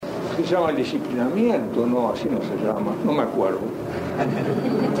se llama el disciplinamiento, no, así no se llama, no me acuerdo,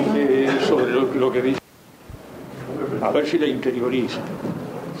 sobre lo que dice, a ver si la interioriza.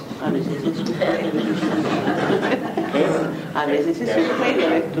 A veces es a veces es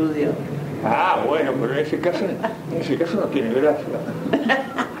un estudio. Ah, bueno, pero en ese caso no tiene gracia.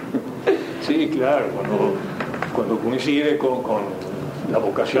 Sí, claro, cuando coincide con la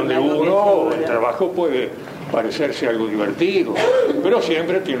vocación de uno, el trabajo puede parecerse algo divertido, pero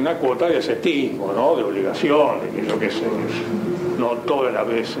siempre tiene una cuota de ascetismo, ¿no? De obligación, de que yo qué sé, no todas las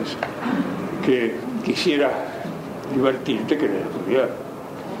veces que quisiera divertirte querés estudiar.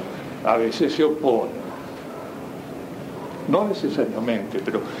 A veces se opone, no necesariamente,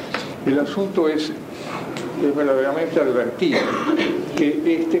 pero el asunto es verdaderamente advertir que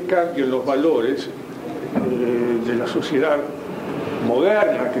este cambio en los valores de la sociedad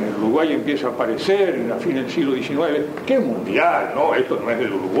moderna, que en el Uruguay empieza a aparecer en la fin del siglo XIX, que es mundial, ¿no? Esto no es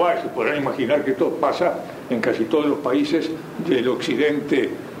del Uruguay, se podrán imaginar que esto pasa en casi todos los países del occidente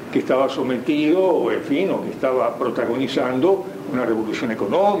que estaba sometido, o en fin, o que estaba protagonizando una revolución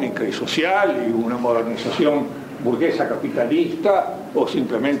económica y social y una modernización burguesa capitalista o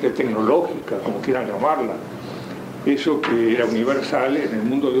simplemente tecnológica, como quieran llamarla. Eso que era universal en el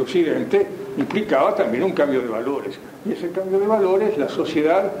mundo de Occidente implicaba también un cambio de valores. Y ese cambio de valores la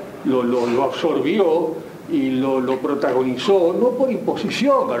sociedad lo absorbió y lo protagonizó, no por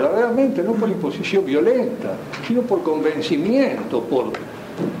imposición, verdaderamente, no por imposición violenta, sino por convencimiento,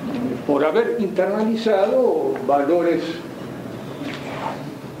 por haber internalizado valores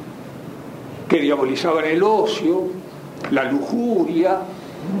que diabolizaban el ocio, la lujuria,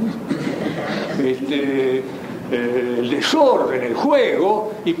 el desorden, el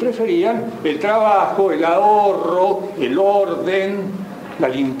juego, y preferían el trabajo, el ahorro, el orden, la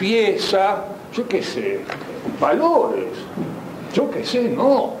limpieza, yo qué sé, valores, yo qué sé,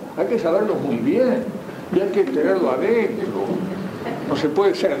 no, hay que saberlo muy bien y hay que tenerlo adentro, no se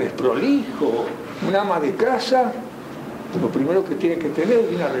puede ser desprolijo. Un ama de casa lo primero que tiene que tener es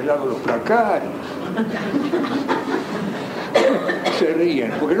bien arreglado los placarios. Se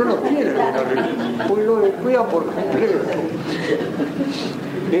ríen, porque no los tienen bien arreglados, porque lo descuidan por completo.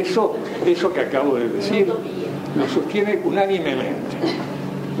 Eso que acabo de decir lo sostiene unánimemente,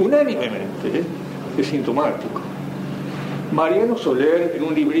 es sintomático. Mariano Soler, en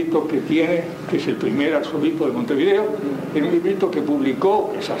un librito que tiene, que es el primer arzobispo de Montevideo, en un librito que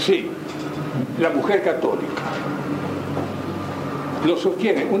publicó, es así, La mujer católica. Lo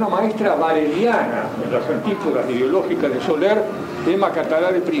sostiene una maestra valeriana en las antípodas ideológicas de Soler, Emma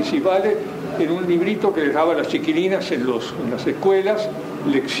Catalá de Principales, en un librito que les daba a las chiquilinas en las escuelas,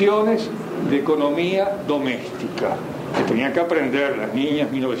 lecciones de economía doméstica, que tenían que aprender las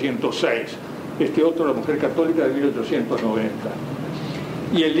niñas, 1906. Este otro, La mujer católica, de 1890.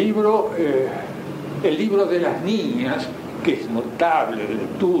 Y el libro de las niñas, que es notable de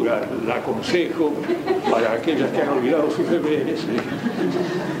lectura, la aconsejo para aquellas que han olvidado sus deberes,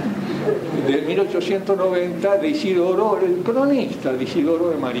 de 1890, de Isidoro, el cronista de Isidoro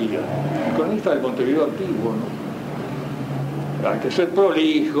de María, el cronista del Montevideo antiguo, ¿no? Hay que ser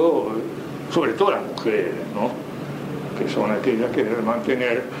prolijo, sobre todo las mujeres, ¿no? Que son aquellas que deben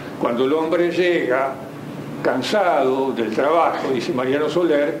mantener, cuando el hombre llega cansado del trabajo, dice Mariano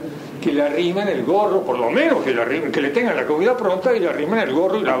Soler, que le arrimen el gorro, por lo menos que le tengan la comida pronta y le arrimen el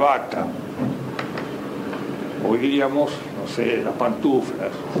gorro y la bata. Hoy diríamos, no sé, las pantuflas,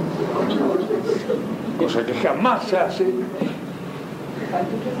 cosa que jamás se hace,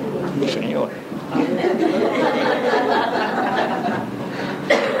 mi señor.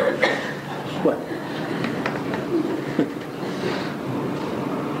 Bueno,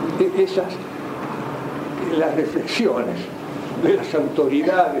 esas las reflexiones de las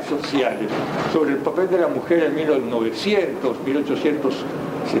autoridades sociales sobre el papel de la mujer en 1900,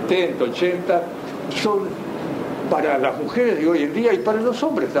 1870, 80, son para las mujeres de hoy en día y para los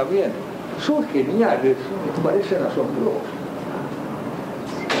hombres también, son geniales, me parecen asombrosos.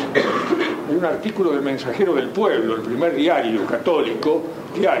 Hay un artículo del Mensajero del Pueblo, el primer diario católico,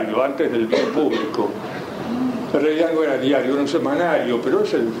 antes del bien público. En realidad no era diario, era un semanario, pero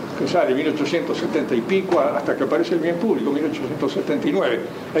es el que sale 1870 y pico hasta que aparece el bien público, 1879.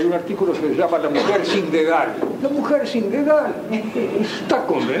 Hay un artículo que se llama La mujer sin dedal. La mujer sin dedal está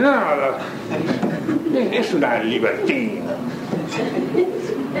condenada, es una libertina,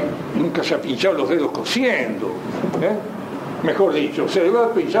 nunca se ha pinchado los dedos cosiendo, mejor dicho, se debe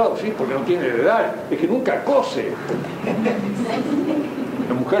haber pinchado, sí, porque no tiene dedal, es que nunca cose.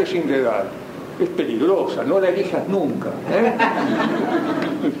 La mujer sin dedal es peligrosa, no la elijas nunca,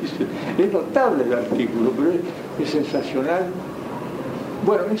 Es notable el artículo, pero es sensacional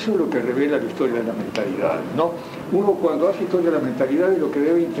Bueno, eso es lo que revela la historia de la mentalidad, ¿no? Uno cuando hace historia de la mentalidad lo que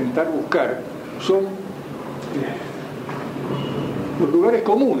debe intentar buscar son los lugares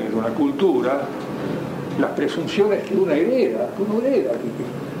comunes de una cultura, las presunciones que uno hereda,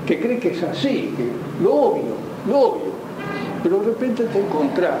 que cree que es así, que lo obvio. Pero de repente te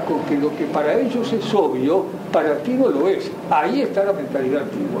encontrás con que lo que para ellos es obvio, para ti no lo es. Ahí está la mentalidad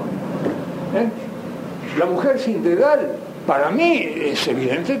antigua. La mujer sin dedal, para mí es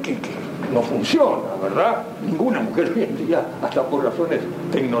evidente que no funciona, ¿verdad? Ninguna mujer hoy en día, hasta por razones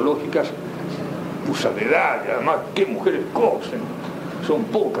tecnológicas, usa dedal. Además, ¿qué mujeres cosen? Son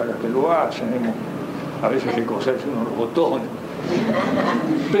pocas las que lo hacen. A veces hay que coserse unos botones.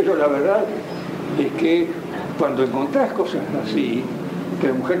 Pero la verdad es que cuando encontrás cosas así, que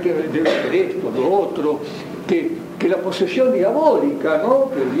la mujer debe hacer esto, lo otro, que la posesión diabólica, ¿no?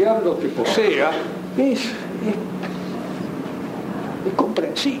 Que el diablo te posea, es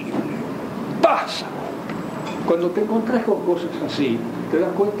comprensible, pasa. Cuando te encontrás con cosas así, te das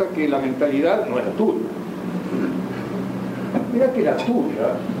cuenta que la mentalidad no es la tuya. Mira que la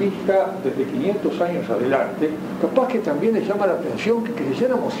tuya, vista desde 500 años adelante, capaz que también le llama la atención que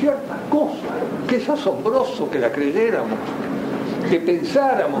creyéramos ciertas cosas, que es asombroso que la creyéramos, que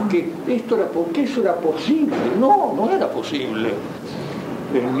pensáramos que eso era posible. No era posible.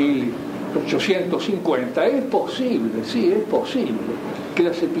 En 1850 es posible, sí, es posible, que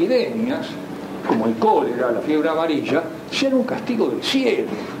las epidemias, como el cólera, la fiebre amarilla, sean un castigo del cielo,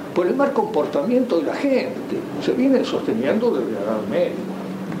 por el mal comportamiento de la gente. Se viene sosteniendo desde la Edad Media.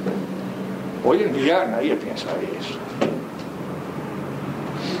 Hoy en día nadie piensa eso.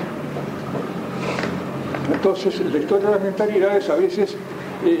 Entonces, la historia de las mentalidades a veces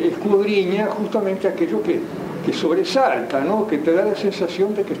escudriña justamente aquello que sobresalta, ¿no? Que te da la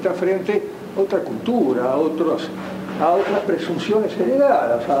sensación de que está frente a otra cultura, a otras presunciones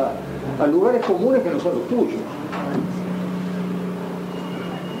heredadas, a lugares comunes que no son los tuyos.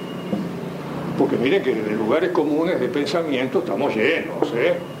 Porque miren que de lugares comunes de pensamiento estamos llenos,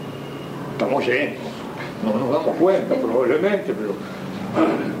 estamos llenos. No nos damos cuenta probablemente, pero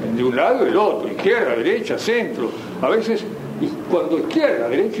de un lado y del otro, izquierda, derecha, centro. A veces, cuando izquierda,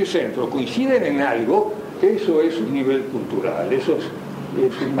 derecha y centro coinciden en algo, eso es un nivel cultural, eso es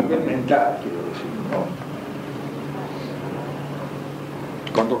un nivel mental, quiero decir, ¿no?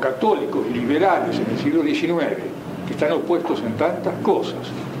 Cuando católicos y liberales en el siglo XIX, que están opuestos en tantas cosas,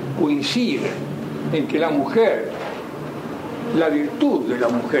 coinciden en que la mujer, la virtud de la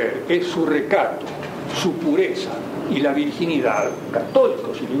mujer es su recato, su pureza y la virginidad,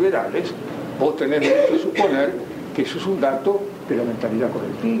 católicos y liberales, vos tenés que suponer que eso es un dato de la mentalidad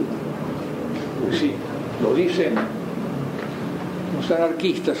colectiva. Pues sí, lo dicen los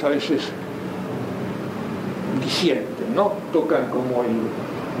anarquistas a veces disienten, ¿no? Tocan como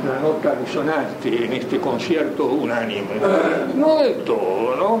la nota disonante en este concierto unánime. No del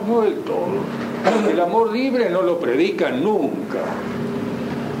todo, no del todo. El amor libre no lo predican nunca.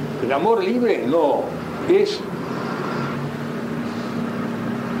 El amor libre no, es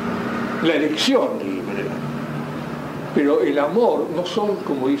la elección libre. Pero el amor no son,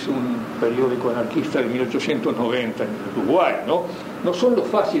 como dice un periódico anarquista de 1890 en Uruguay, no son los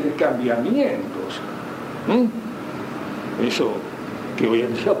fáciles cambiamientos. Eso que hoy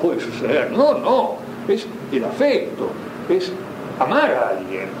en día puede suceder. No, es el afecto, es amar a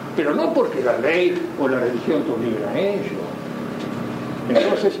alguien, pero no porque la ley o la religión te obliga a ello.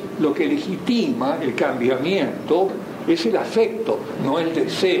 Entonces, lo que legitima el cambiamiento es el afecto, no el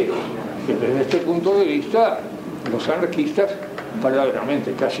deseo. Y desde este punto de vista, los anarquistas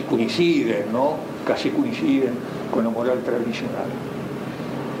verdaderamente casi coinciden con la moral tradicional.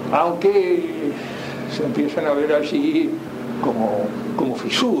 Aunque se empiezan a ver allí como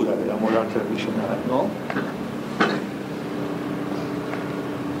fisuras de la moral tradicional, ¿no?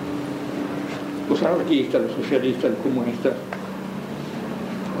 Los anarquistas, los socialistas, los comunistas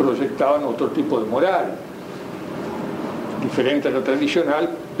proyectaban otro tipo de moral, diferente a la tradicional,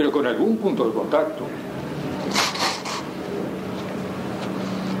 pero con algún punto de contacto.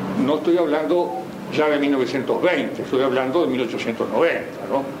 No estoy hablando ya de 1920, estoy hablando de 1890,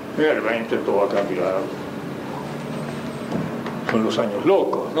 ¿no? En el 20 todo ha cambiado. Son los años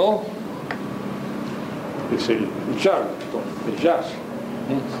locos, ¿no? Es el Charleston, el jazz.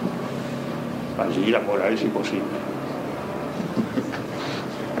 Allí la moral es imposible.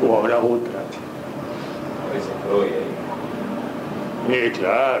 O habrá otra.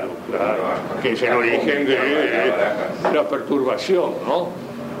 Claro, que es el origen de la perturbación, ¿no?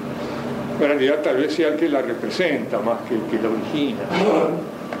 En realidad tal vez sea el que la representa más que el que la origina.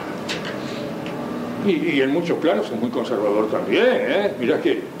 Y en muchos planos es muy conservador también, ¿eh? Mirá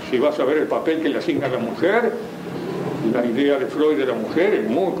que si vas a ver el papel que le asigna a la mujer, la idea de Freud de la mujer es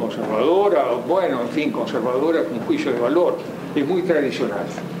muy conservadora, bueno, en fin, conservadora con juicio de valor, es muy tradicional.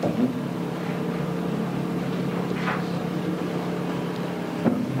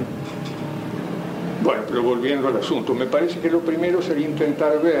 Bueno, pero volviendo al asunto, me parece que lo primero sería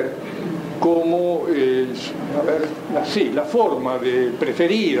intentar ver cómo, la forma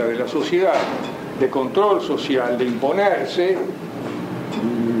preferida de la sociedad de control social, de imponerse,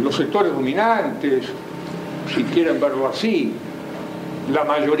 los sectores dominantes, si quieren verlo así, la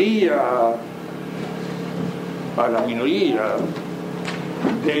mayoría a la minoría,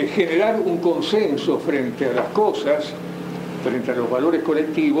 de generar un consenso frente a las cosas, frente a los valores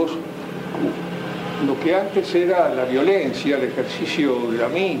colectivos, lo que antes era la violencia, el ejercicio de la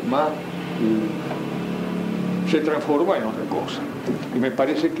misma, se transforma en otra cosa. Y me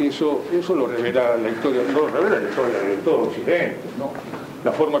parece que eso lo revela la historia, de todo Occidente, ¿no?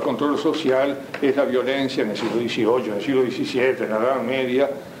 La forma de control social es la violencia en el siglo XVIII, en el siglo XVII, en la Edad Media,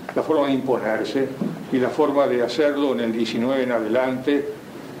 la forma de imponerse, y la forma de hacerlo en el XIX en adelante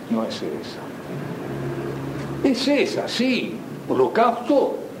no es esa. Es esa, sí.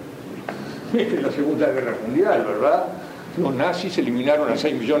 Holocausto es la Segunda Guerra Mundial, ¿verdad? Los nazis eliminaron a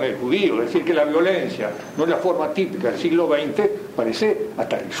 6 millones de judíos. Es decir, que la violencia no es la forma típica del siglo XX, parece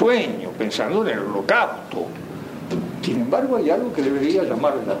hasta risueño, pensando en el holocausto. Sin embargo, hay algo que debería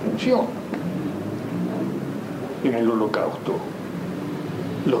llamar la atención en el holocausto.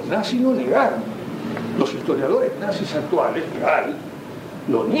 Los nazis lo negaron. Los historiadores nazis actuales,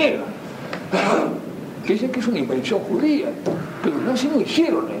 lo niegan. Dicen que es una invención judía, pero los nazis no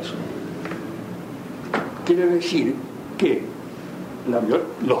hicieron eso. Quiere decir que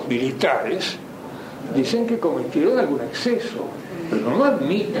los militares dicen que cometieron algún exceso, pero no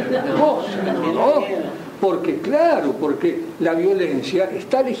admiten las cosas, ¿no? Porque la violencia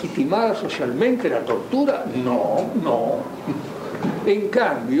está legitimada socialmente, la tortura, no. En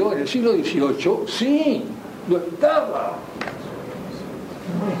cambio, en el siglo XVIII, sí, lo estaba.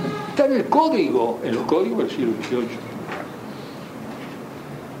 Está en el código, en los códigos del siglo XVIII.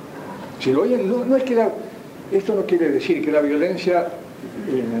 Si lo oyen, no es que esto no quiere decir que la violencia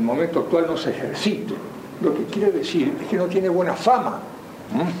en el momento actual no se ejercite. Lo que quiere decir es que no tiene buena fama,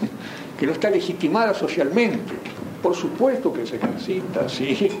 que no está legitimada socialmente. Por supuesto que se ejercita,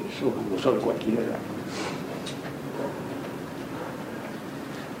 sí, eso lo sabe cualquiera.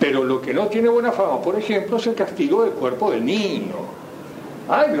 Pero lo que no tiene buena fama, por ejemplo, es el castigo del cuerpo del niño.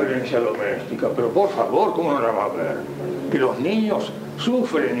 Hay violencia doméstica, pero por favor, ¿cómo no la va a ver? Que los niños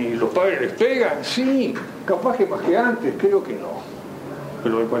sufren y los padres les pegan, sí, capaz que más que antes, creo que no.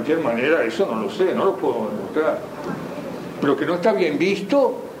 Pero de cualquier manera, eso no lo sé, no lo puedo demostrar. Pero que no está bien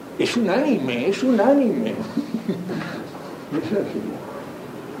visto, es unánime. Es así.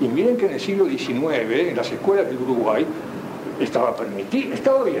 Y miren que en el siglo XIX, en las escuelas del Uruguay, estaba permitido,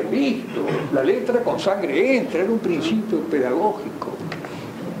 estaba bien visto. La letra con sangre entra, era un principio pedagógico.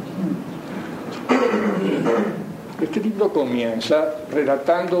 Este libro comienza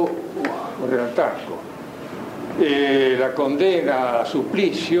relatando la condena a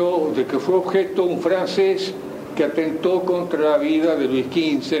suplicio de que fue objeto un francés que atentó contra la vida de Luis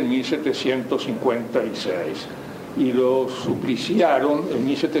XV en 1756 y lo supliciaron en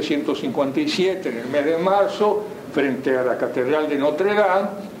 1757, en el mes de marzo, frente a la Catedral de Notre Dame.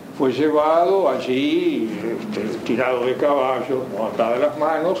 Fue llevado allí, tirado de caballo, no atado las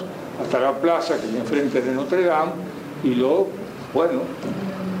manos, hasta la plaza que hay enfrente de Notre Dame, y fue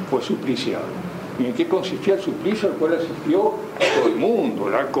supliciado. ¿Y en qué consistía el suplicio al cual asistió todo el mundo,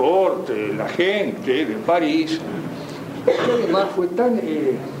 la corte, la gente de París? Que además fue tan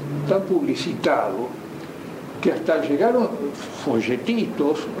publicitado que hasta llegaron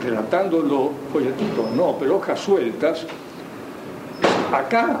folletitos relatándolo, pero hojas sueltas,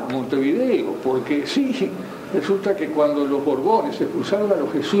 acá a Montevideo, porque sí, resulta que cuando los Borbones expulsaron a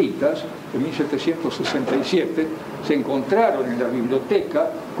los jesuitas en 1767, se encontraron en la biblioteca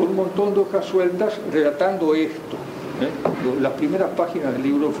con un montón de hojas sueltas relatando esto, las primeras páginas del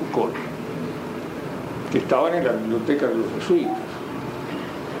libro de Foucault, que estaban en la biblioteca de los jesuitas.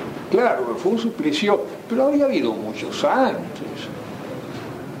 Claro, fue un suplicio, pero había habido muchos antes,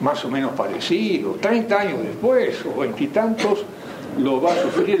 más o menos parecidos. 30 años después, o 20 y tantos, lo va a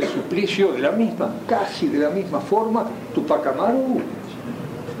sufrir el suplicio casi de la misma forma, Tupac Amaru,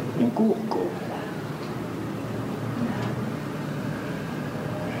 en Cusco.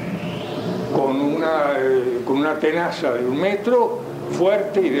 Con una tenaza de 1 metro,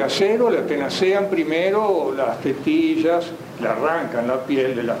 fuerte y de acero, le atenacean primero las tetillas, le arrancan la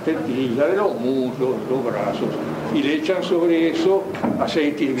piel de las tetillas, de los muslos, de los brazos, y le echan sobre eso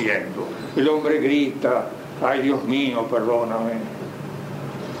aceite hirviendo. El hombre grita: ¡ay, Dios mío, perdóname!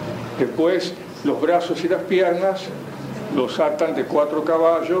 Después, los brazos y las piernas los atan de 4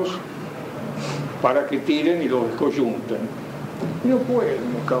 caballos para que tiren y los descoyunten. Y no pueden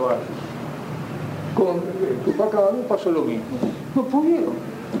los caballos. Con Tupac Amaru pasó lo mismo. No pudieron,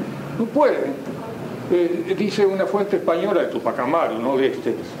 no pueden. Dice una fuente española de Tupac Amaru, no de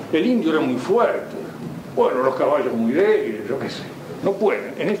este: el indio era muy fuerte, bueno, los caballos muy débiles, yo qué sé. No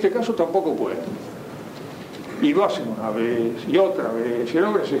pueden, en este caso tampoco pueden. Y lo hacen una vez y otra vez, y el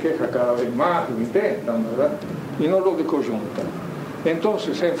hombre se queja cada vez más, lo intentan, ¿verdad? Y no lo descoyuntan.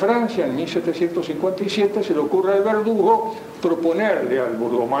 Entonces, en Francia, en 1757, se le ocurre al verdugo proponerle al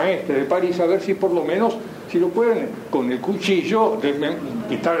burgomaestre de París a ver si por lo menos, si lo pueden con el cuchillo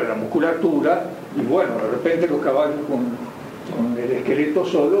quitarle la musculatura, y bueno, de repente los caballos con el esqueleto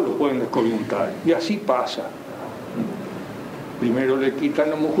solo lo pueden descoyuntar. Y así pasa. Primero le quitan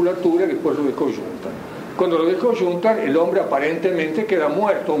la musculatura y después lo descoyuntan. Cuando lo descoyuntan, el hombre aparentemente queda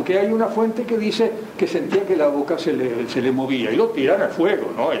muerto, aunque hay una fuente que dice que sentía que la boca se le movía, y lo tiran al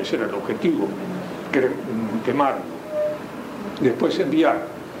fuego, ¿no? Ese era el objetivo, quemarlo. Después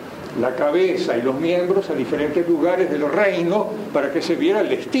enviar la cabeza y los miembros a diferentes lugares del reino para que se viera el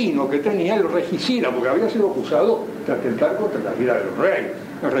destino que tenía el regicida, porque había sido acusado de atentar contra la vida del rey.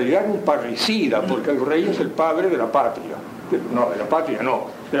 En realidad era un parricida, porque el rey es el padre de la patria. No, de la patria no,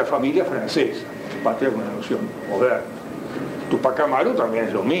 de la familia francesa. Patria es una noción moderna. Tupac Amaru también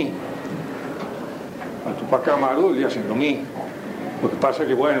es lo mismo. A Tupac Amaru le hacen lo mismo. Lo que pasa es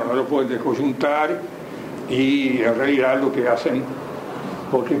que, bueno, no lo pueden descoyuntar, y en realidad lo que hacen,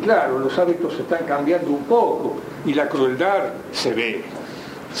 porque claro, los hábitos se están cambiando un poco y la crueldad se ve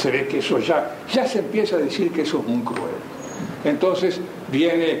que eso ya se empieza a decir que eso es muy cruel. Entonces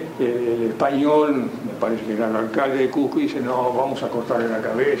viene el español, me parece que era el alcalde de Cusco, y dice: no, vamos a cortarle la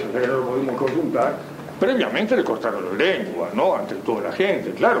cabeza, ya que no lo podemos conjuntar. Previamente le cortaron la lengua, ¿no? Ante toda la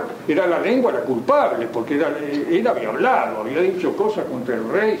gente, claro, era la lengua la culpable, porque él había hablado, había dicho cosas contra el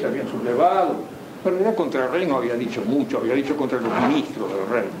rey, se habían sublevado. En realidad contra el rey no había dicho mucho, había dicho contra los ministros del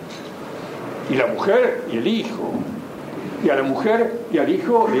rey. Y la mujer y el hijo. Y a la mujer y al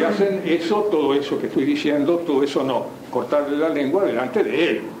hijo le hacen eso, todo eso que estoy diciendo, todo eso no, cortarle la lengua delante de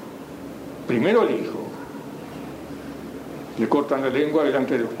él. Primero el hijo, le cortan la lengua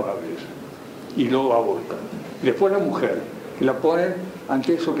delante de los padres y lo abortan. Después la mujer, que la ponen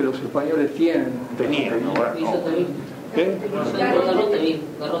ante eso que los españoles tenían, ¿no?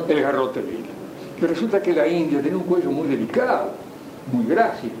 El garrote vil. Pero resulta que la India tenía un cuello muy delicado, muy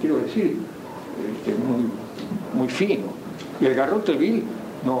grácil, quiero decir, muy fino. Y el garrote vil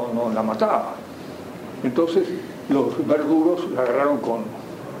no la mataba. Entonces los verdugos la agarraron con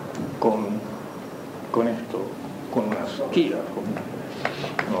esto, con unas tiras, con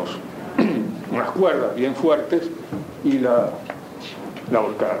unas cuerdas bien fuertes, y la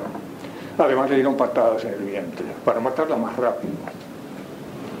ahorcaron. Además le dieron patadas en el vientre para matarla más rápido.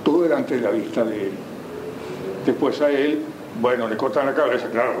 Todo delante de la vista de él. Después a él, bueno, le cortan la cabeza,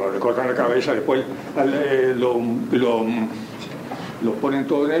 claro, le cortan la cabeza, después lo ponen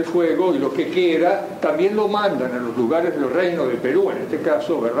todo en el fuego, y lo que queda también lo mandan a los lugares del reino de Perú, en este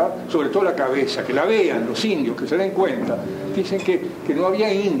caso, ¿verdad? Sobre todo la cabeza, que la vean los indios, que se den cuenta. Dicen que no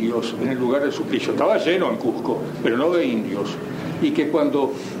había indios en el lugar del suplicio, estaba lleno en Cusco, pero no de indios. Y que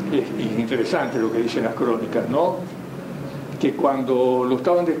cuando, es interesante lo que dicen las crónicas, ¿no? Que cuando lo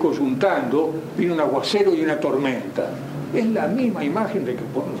estaban descoyuntando, vino un aguacero y una tormenta. Es la misma imagen de que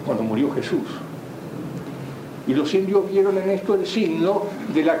cuando murió Jesús. Y los indios vieron en esto el signo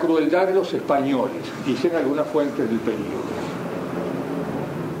de la crueldad de los españoles, dicen algunas fuentes del periodo.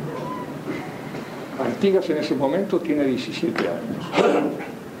 Artigas en ese momento tiene 17 años.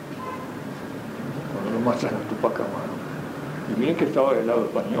 Cuando lo matan a Tupac Amaru. Y miren que estaba del lado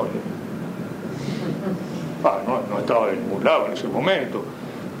español. No estaba de ningún lado en ese momento,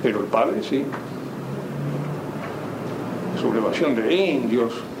 pero el padre sí. Sublevación de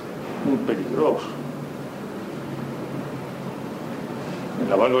indios, muy peligroso. En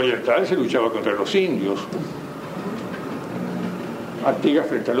la banda oriental se luchaba contra los indios. Artigas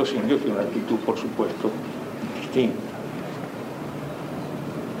frente a los indios tiene una actitud, por supuesto, distinta.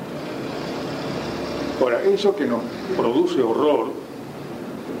 Ahora, eso que nos produce horror,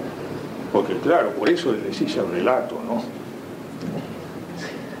 porque claro, por eso les hice el relato, ¿no?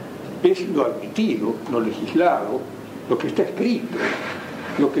 Es lo admitido, lo legislado, lo que está escrito,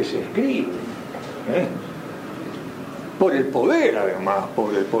 lo que se escribe, por el poder además,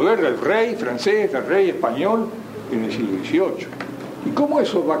 por el poder del rey francés, del rey español, en el siglo XVIII. ¿Y cómo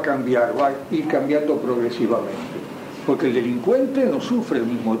eso va a cambiar? Va a ir cambiando progresivamente. Porque el delincuente no sufre el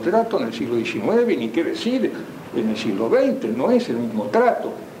mismo trato en el siglo XIX, ni qué decir en el siglo XX, no es el mismo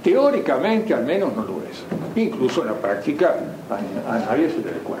trato. Teóricamente al menos no lo es. Incluso en la práctica a nadie se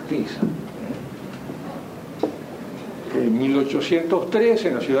le descuartiza. En 1803,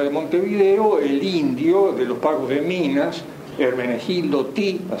 en la ciudad de Montevideo, el indio de los pagos de minas, Hermenegildo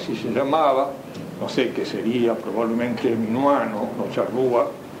Tí, así se llamaba, no sé qué sería, probablemente minuano o charrúa,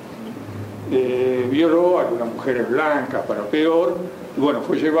 violó a algunas mujeres blancas, para peor, y bueno,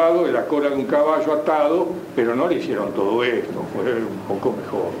 fue llevado de la cola de un caballo atado, pero no le hicieron todo esto, fue un poco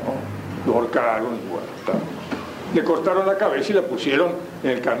mejor, ¿no? Lo ahorcaron y bueno, está. Le cortaron la cabeza y la pusieron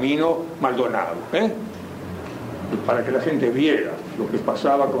en el camino Maldonado, para que la gente viera lo que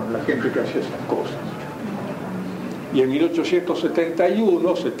pasaba con la gente que hacía esas cosas. Y en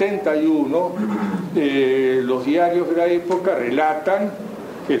 1871, los diarios de la época relatan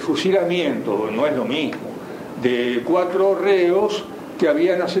el fusilamiento, no es lo mismo, de 4 reos que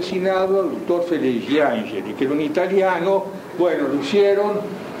habían asesinado al doctor Fallecimiento, que era un italiano. Bueno, lo hicieron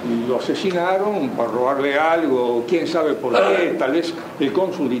y lo asesinaron para robarle algo, quién sabe por qué, tal vez el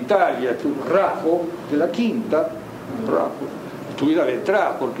cónsul de Italia, Raffo, de la Quinta, Raffo, estuviera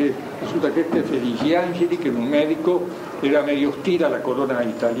detrás, porque resulta que este Fallecimiento, que era un médico, era medio hostil a la corona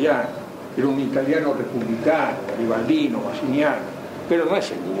italiana, era un italiano republicano, garibaldino, massiniano, pero no es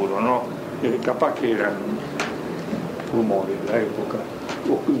seguro, ¿no? Capaz que eran rumores de la época,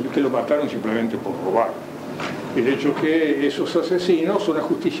 o que lo mataron simplemente por robar. El hecho es que esos asesinos son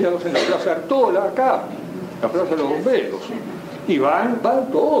ajusticiados en la Plaza Artola, acá, la Plaza de los Bomberos, y van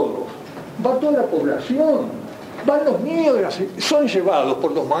todos, va toda la población, van los niños son llevados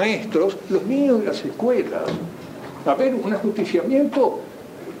por los maestros, los niños de las escuelas, a ver un ajusticiamiento,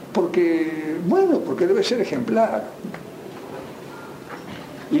 porque debe ser ejemplar.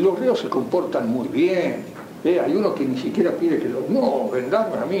 Y los reos se comportan muy bien. Hay uno que ni siquiera pide que no,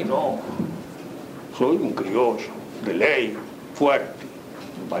 vendarme a mí, no. Soy un criollo, de ley, fuerte,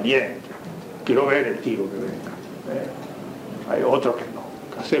 valiente. Quiero ver el tiro que venga. Hay otros que no,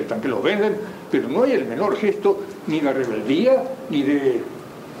 que aceptan que los venden, pero no hay el menor gesto ni de rebeldía, ni de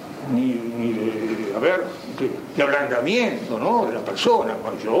ablandamiento, ¿no?, de la persona.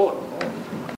 No, yo, no.